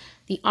 fingers,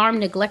 the arm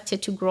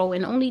neglected to grow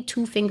and only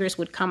 2 fingers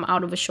would come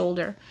out of a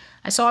shoulder.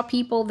 I saw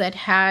people that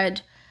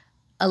had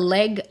a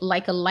leg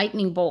like a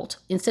lightning bolt.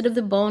 Instead of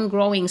the bone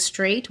growing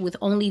straight with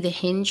only the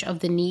hinge of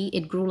the knee,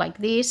 it grew like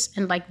this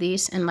and like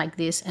this and like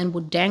this, and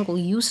would dangle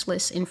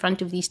useless in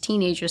front of these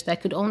teenagers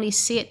that could only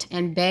sit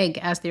and beg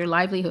as their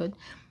livelihood.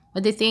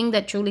 But the thing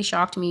that truly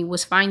shocked me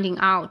was finding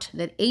out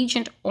that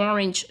Agent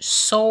Orange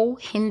so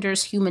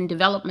hinders human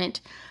development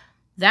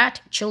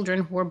that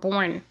children were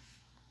born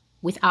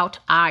without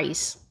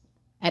eyes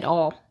at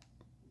all.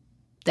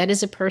 That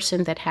is a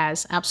person that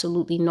has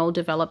absolutely no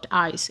developed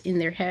eyes in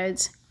their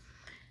heads.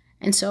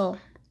 And so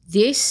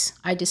this,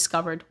 I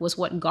discovered, was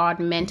what God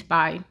meant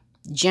by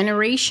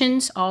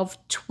generations of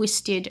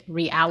twisted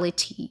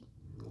reality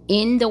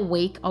in the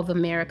wake of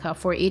America.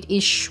 For it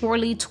is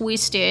surely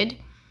twisted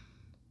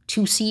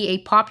to see a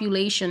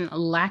population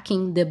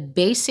lacking the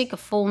basic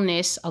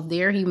fullness of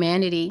their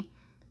humanity.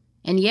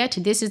 And yet,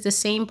 this is the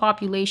same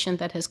population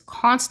that has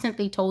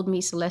constantly told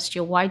me,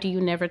 Celestial, why do you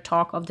never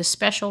talk of the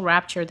special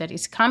rapture that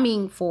is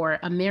coming for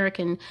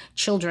American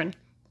children?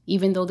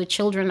 Even though the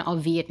children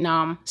of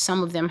Vietnam,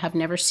 some of them have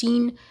never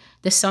seen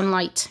the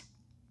sunlight.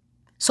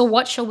 So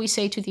what shall we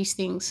say to these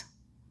things?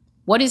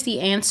 What is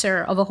the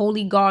answer of a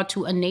holy God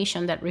to a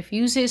nation that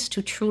refuses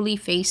to truly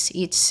face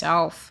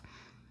itself?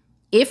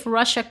 If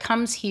Russia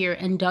comes here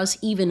and does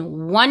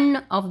even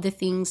one of the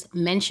things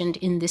mentioned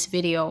in this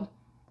video,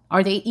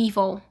 are they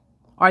evil?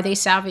 Are they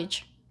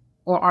savage?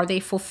 Or are they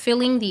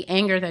fulfilling the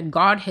anger that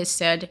God has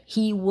said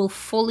he will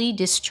fully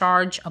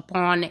discharge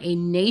upon a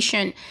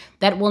nation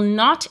that will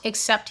not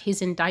accept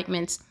his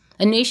indictments?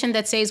 A nation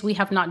that says we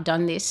have not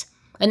done this.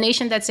 A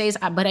nation that says,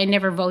 but I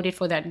never voted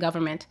for that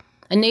government.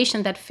 A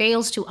nation that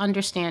fails to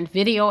understand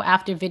video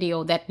after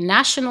video that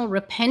national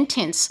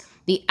repentance,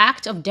 the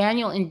act of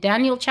Daniel in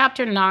Daniel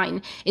chapter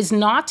 9, is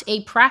not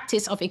a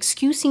practice of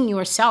excusing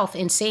yourself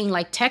and saying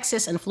like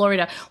Texas and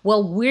Florida,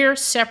 well, we're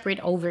separate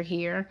over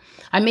here.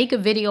 I make a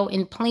video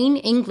in plain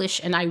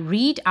English and I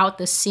read out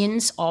the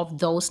sins of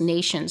those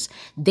nations.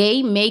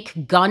 They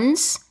make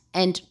guns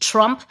and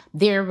Trump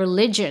their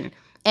religion.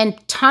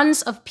 And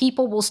tons of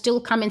people will still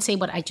come and say,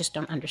 but I just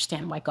don't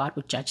understand why God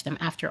would judge them.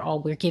 After all,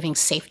 we're giving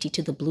safety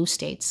to the blue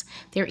states.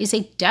 There is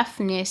a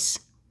deafness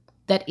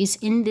that is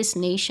in this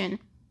nation.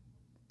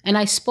 And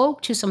I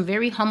spoke to some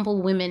very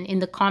humble women in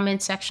the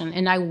comment section,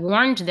 and I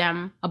warned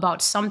them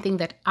about something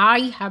that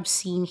I have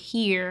seen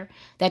here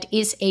that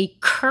is a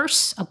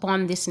curse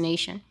upon this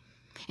nation.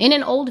 In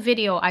an old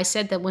video, I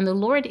said that when the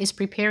Lord is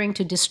preparing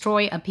to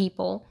destroy a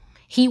people,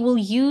 he will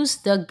use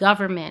the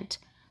government.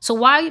 So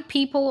why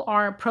people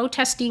are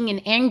protesting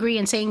and angry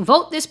and saying,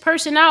 vote this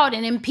person out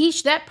and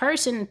impeach that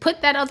person,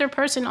 put that other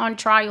person on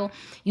trial,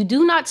 you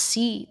do not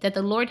see that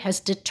the Lord has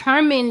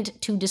determined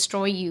to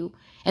destroy you.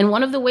 And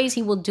one of the ways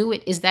he will do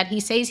it is that he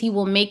says he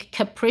will make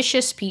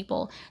capricious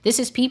people. This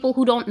is people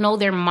who don't know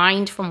their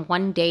mind from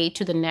one day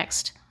to the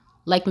next,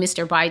 like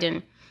Mr.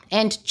 Biden,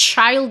 and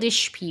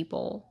childish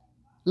people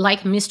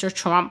like Mr.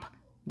 Trump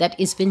that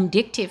is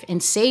vindictive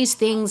and says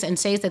things and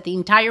says that the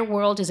entire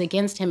world is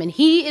against him. And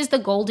he is the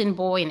golden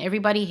boy and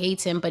everybody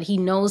hates him, but he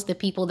knows the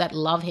people that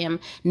love him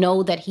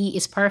know that he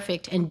is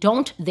perfect. And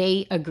don't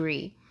they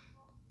agree?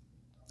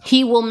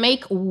 He will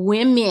make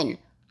women.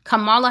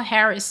 Kamala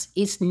Harris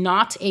is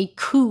not a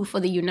coup for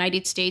the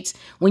United States.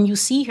 When you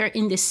see her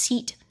in the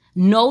seat,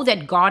 know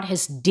that God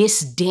has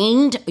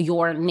disdained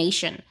your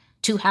nation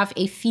to have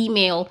a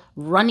female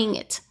running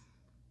it.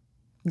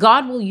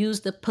 God will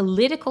use the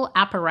political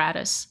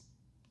apparatus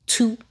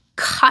to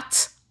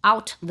cut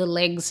out the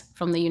legs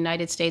from the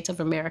United States of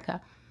America.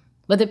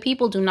 But the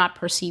people do not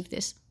perceive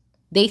this.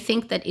 They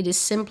think that it is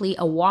simply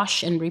a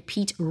wash and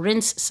repeat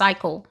rinse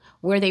cycle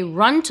where they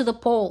run to the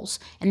polls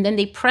and then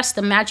they press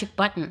the magic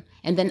button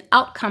and then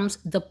out comes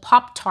the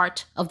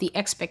Pop-Tart of the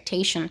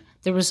expectation,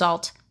 the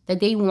result that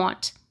they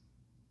want.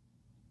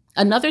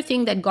 Another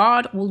thing that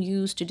God will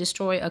use to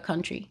destroy a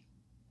country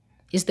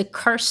is the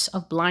curse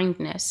of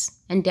blindness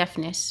and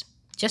deafness.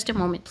 Just a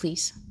moment,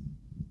 please.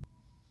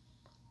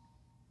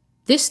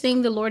 This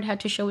thing, the Lord had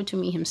to show it to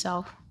me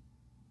himself.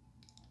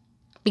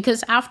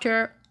 Because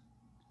after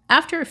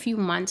a few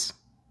months,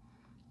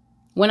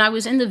 when I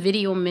was in the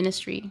video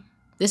ministry,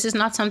 this is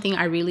not something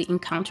I really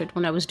encountered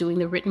when I was doing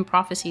the written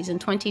prophecies in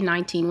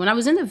 2019. When I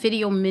was in the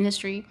video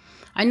ministry,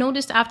 I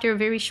noticed after a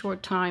very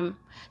short time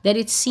that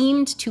it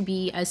seemed to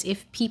be as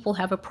if people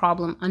have a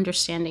problem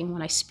understanding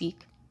when I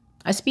speak.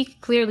 I speak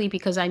clearly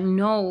because I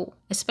know,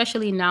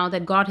 especially now,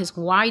 that God has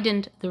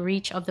widened the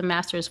reach of the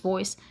Master's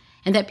voice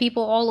and that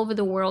people all over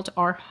the world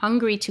are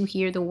hungry to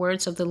hear the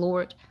words of the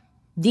Lord.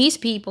 These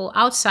people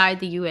outside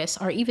the U.S.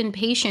 are even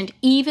patient,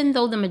 even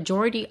though the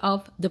majority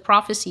of the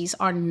prophecies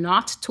are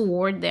not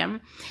toward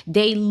them.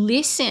 They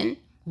listen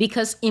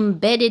because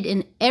embedded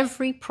in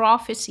every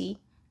prophecy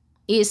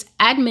is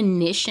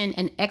admonition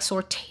and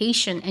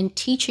exhortation and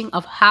teaching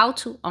of how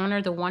to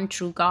honor the one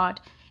true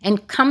God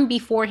and come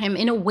before him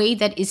in a way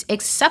that is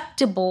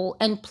acceptable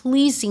and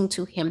pleasing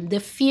to him. The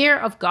fear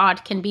of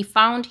God can be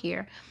found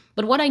here.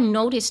 But what I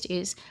noticed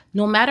is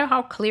no matter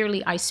how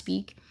clearly I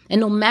speak, and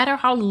no matter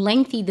how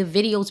lengthy the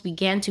videos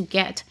began to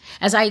get,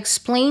 as I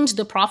explained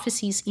the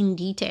prophecies in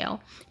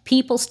detail,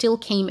 people still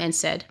came and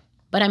said,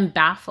 but I'm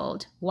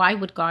baffled. Why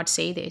would God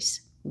say this?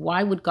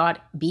 Why would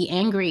God be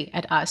angry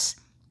at us?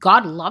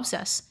 God loves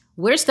us.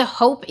 Where's the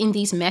hope in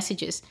these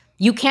messages?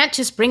 You can't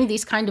just bring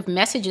these kind of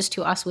messages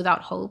to us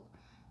without hope.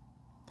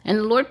 And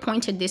the Lord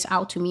pointed this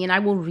out to me, and I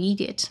will read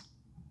it.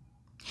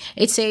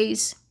 It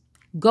says,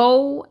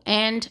 "Go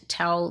and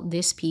tell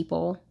this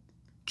people,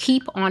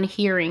 keep on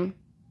hearing,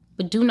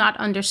 but do not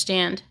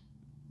understand.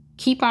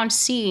 Keep on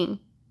seeing,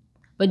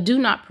 but do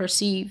not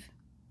perceive.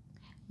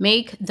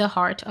 Make the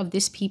heart of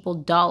this people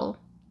dull,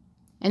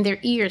 and their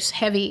ears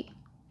heavy,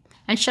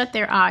 and shut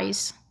their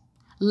eyes,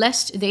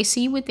 lest they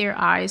see with their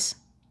eyes,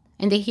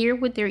 and they hear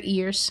with their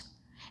ears,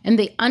 and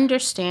they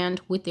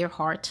understand with their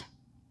heart,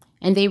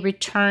 and they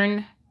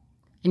return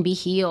and be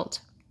healed."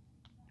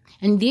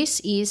 And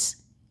this is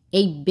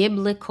a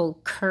biblical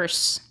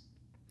curse.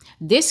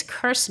 This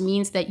curse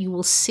means that you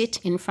will sit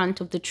in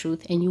front of the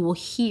truth and you will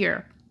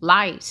hear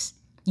lies.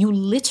 You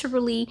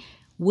literally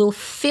will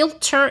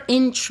filter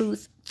in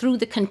truth through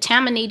the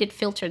contaminated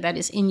filter that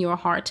is in your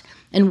heart.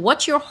 And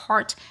what your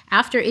heart,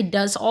 after it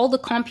does all the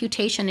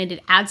computation and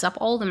it adds up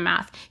all the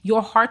math,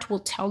 your heart will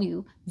tell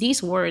you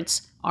these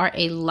words are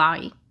a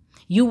lie.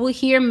 You will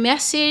hear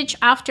message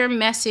after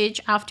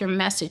message after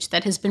message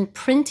that has been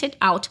printed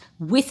out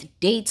with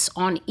dates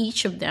on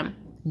each of them,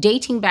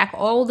 dating back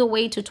all the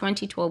way to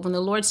 2012, when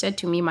the Lord said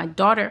to me, "My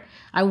daughter,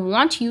 I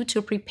want you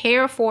to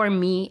prepare for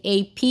me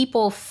a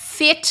people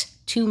fit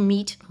to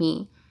meet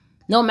me."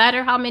 No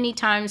matter how many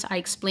times I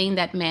explain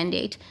that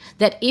mandate,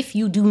 that if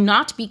you do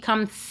not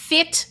become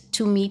fit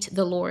to meet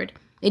the Lord,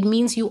 it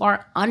means you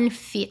are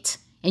unfit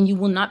and you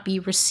will not be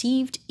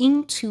received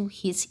into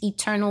his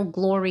eternal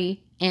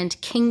glory and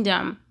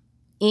kingdom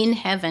in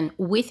heaven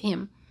with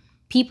him.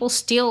 People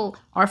still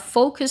are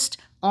focused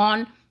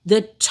on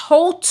the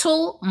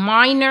total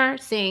minor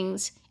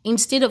things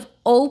instead of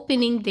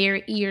opening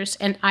their ears.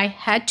 And I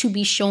had to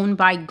be shown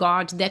by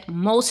God that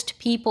most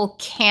people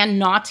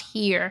cannot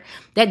hear,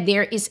 that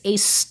there is a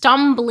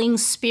stumbling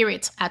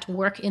spirit at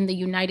work in the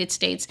United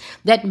States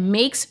that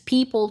makes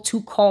people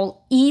to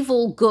call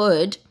evil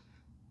good,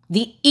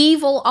 the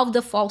evil of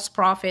the false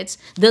prophets,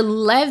 the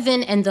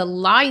leaven and the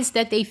lies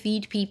that they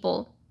feed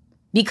people.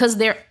 Because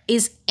there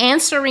is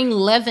answering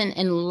leaven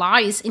and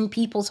lies in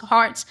people's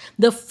hearts.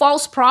 The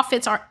false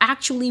prophets are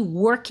actually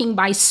working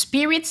by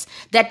spirits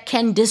that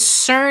can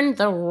discern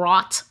the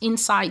rot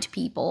inside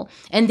people.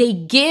 And they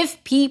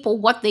give people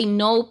what they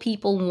know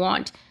people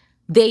want.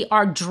 They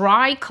are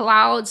dry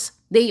clouds.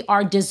 They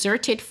are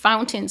deserted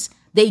fountains.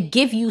 They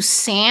give you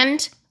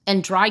sand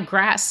and dry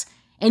grass.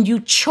 And you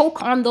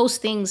choke on those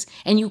things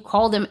and you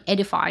call them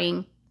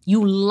edifying.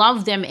 You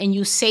love them and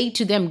you say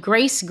to them,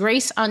 "Grace,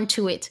 grace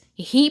unto it.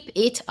 Heap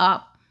it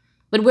up."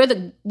 But where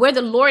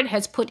the Lord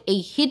has put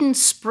a hidden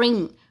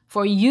spring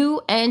for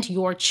you and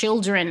your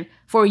children,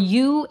 for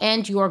you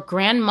and your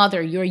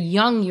grandmother, your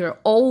young, your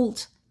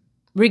old,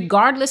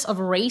 regardless of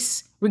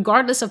race,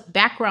 regardless of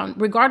background,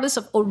 regardless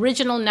of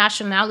original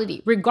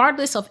nationality,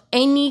 regardless of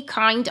any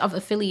kind of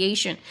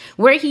affiliation,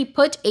 where he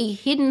put a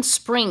hidden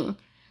spring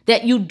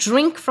that you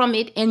drink from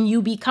it and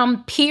you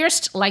become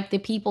pierced like the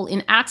people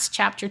in Acts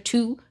chapter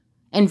 2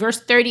 and verse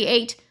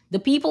 38, the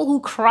people who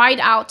cried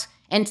out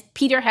and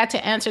Peter had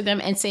to answer them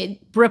and said,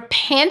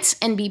 "Repent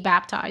and be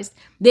baptized."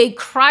 They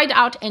cried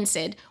out and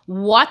said,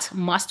 "What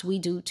must we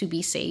do to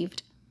be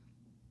saved?"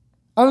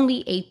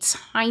 Only a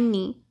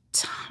tiny,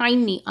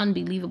 tiny,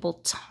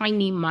 unbelievable,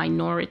 tiny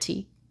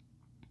minority.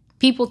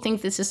 People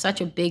think this is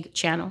such a big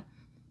channel.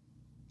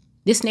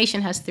 This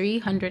nation has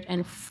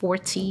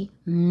 340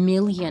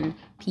 million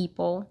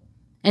people,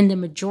 and the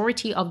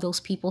majority of those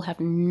people have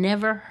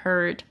never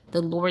heard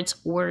the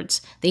Lord's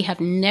words. They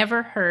have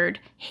never heard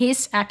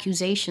his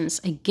accusations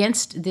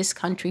against this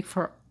country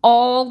for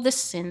all the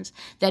sins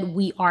that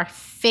we are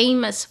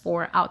famous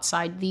for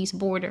outside these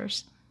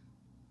borders.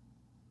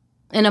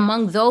 And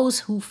among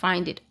those who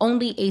find it,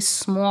 only a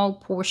small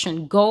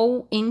portion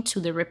go into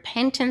the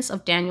repentance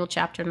of Daniel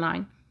chapter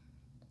 9.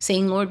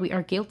 Saying, "Lord, we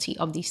are guilty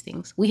of these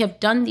things. We have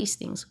done these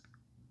things.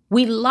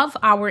 We love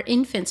our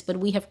infants, but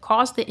we have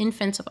caused the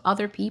infants of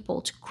other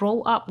people to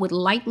grow up with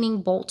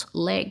lightning bolt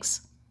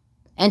legs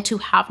and to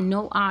have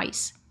no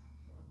eyes.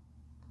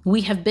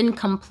 We have been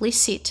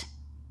complicit.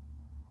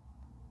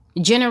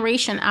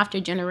 Generation after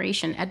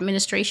generation,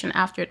 administration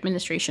after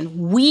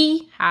administration,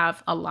 we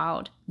have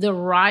allowed the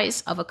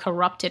rise of a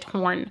corrupted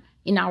horn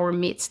in our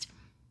midst.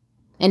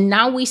 And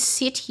now we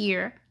sit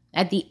here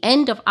at the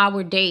end of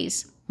our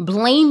days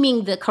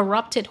blaming the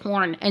corrupted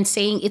horn and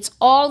saying it's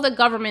all the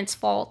government's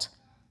fault,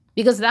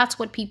 because that's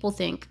what people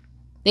think.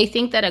 They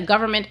think that a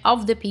government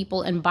of the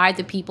people and by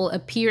the people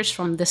appears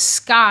from the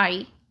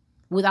sky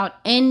without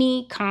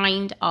any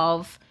kind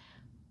of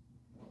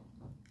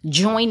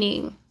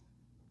joining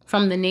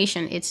from the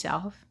nation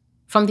itself,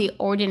 from the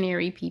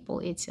ordinary people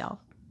itself.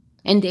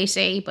 And they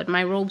say, "But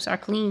my robes are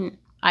clean.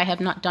 I have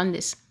not done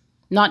this."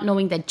 Not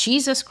knowing that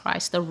Jesus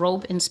Christ, the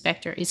robe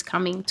inspector, is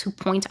coming to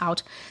point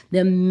out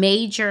the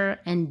major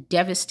and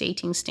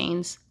devastating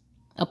stains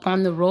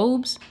upon the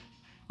robes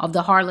of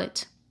the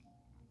harlot.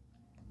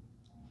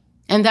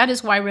 And that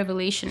is why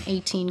Revelation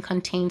 18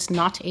 contains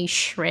not a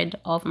shred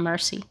of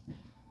mercy,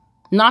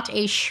 not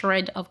a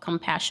shred of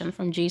compassion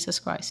from Jesus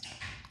Christ.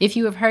 If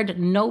you have heard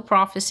no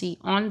prophecy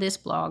on this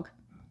blog,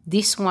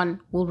 this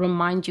one will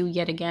remind you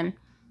yet again.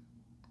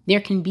 There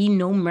can be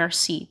no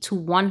mercy to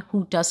one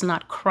who does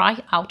not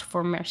cry out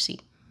for mercy.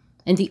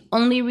 And the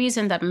only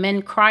reason that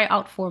men cry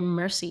out for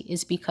mercy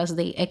is because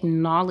they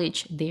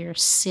acknowledge their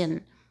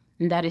sin.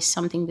 And that is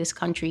something this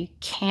country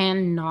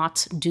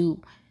cannot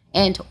do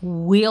and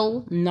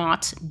will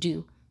not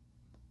do.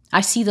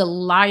 I see the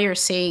liar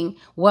saying,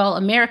 well,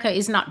 America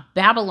is not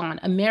Babylon.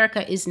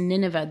 America is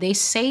Nineveh. They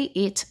say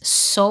it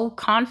so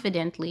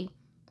confidently.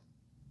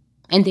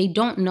 And they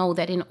don't know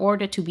that in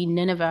order to be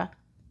Nineveh,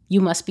 you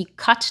must be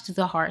cut to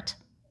the heart.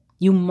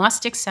 You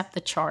must accept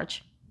the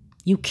charge.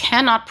 You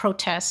cannot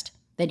protest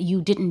that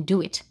you didn't do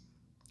it.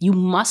 You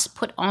must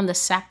put on the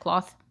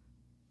sackcloth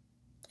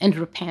and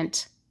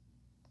repent.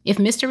 If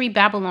Mystery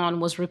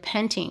Babylon was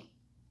repenting,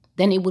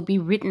 then it would be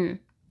written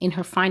in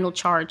her final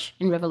charge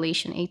in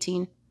Revelation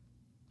 18.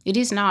 It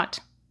is not,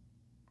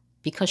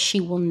 because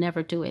she will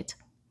never do it.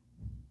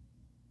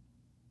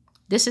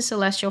 This is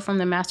Celestial from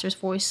the Master's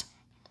Voice.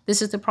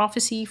 This is the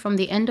prophecy from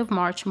the end of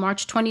March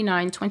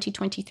 29,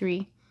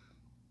 2023.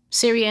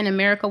 Syria and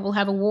America will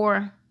have a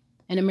war,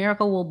 and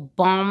America will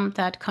bomb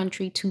that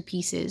country to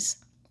pieces.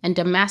 And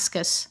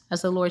Damascus,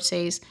 as the Lord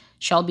says,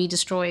 shall be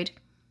destroyed.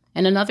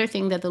 And another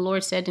thing that the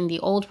Lord said in the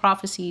old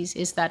prophecies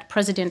is that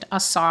President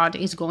Assad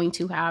is going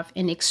to have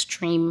an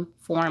extreme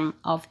form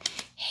of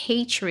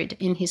hatred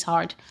in his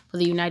heart for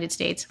the United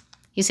States.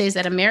 He says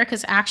that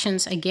America's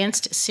actions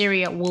against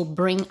Syria will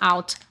bring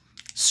out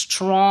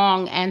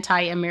strong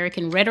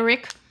anti-American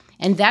rhetoric,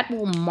 and that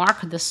will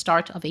mark the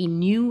start of a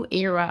new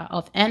era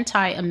of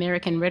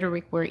anti-American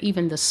rhetoric where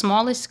even the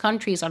smallest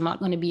countries are not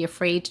going to be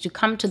afraid to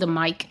come to the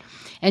mic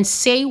and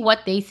say what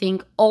they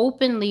think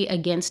openly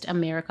against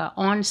America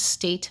on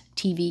state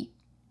TV.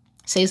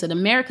 Says that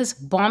America's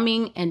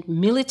bombing and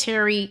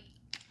military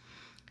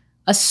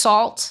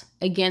assault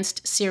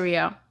against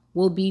Syria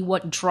will be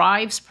what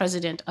drives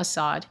President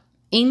Assad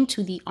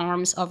into the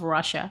arms of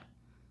Russia.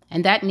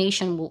 And that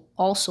nation will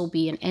also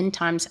be an end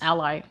times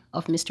ally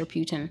of Mr.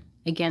 Putin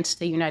against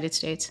the United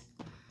States.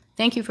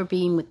 Thank you for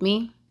being with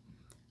me.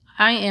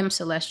 I am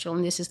Celestial,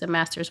 and this is the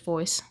Master's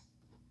Voice.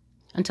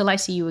 Until I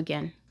see you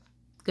again,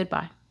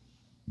 goodbye.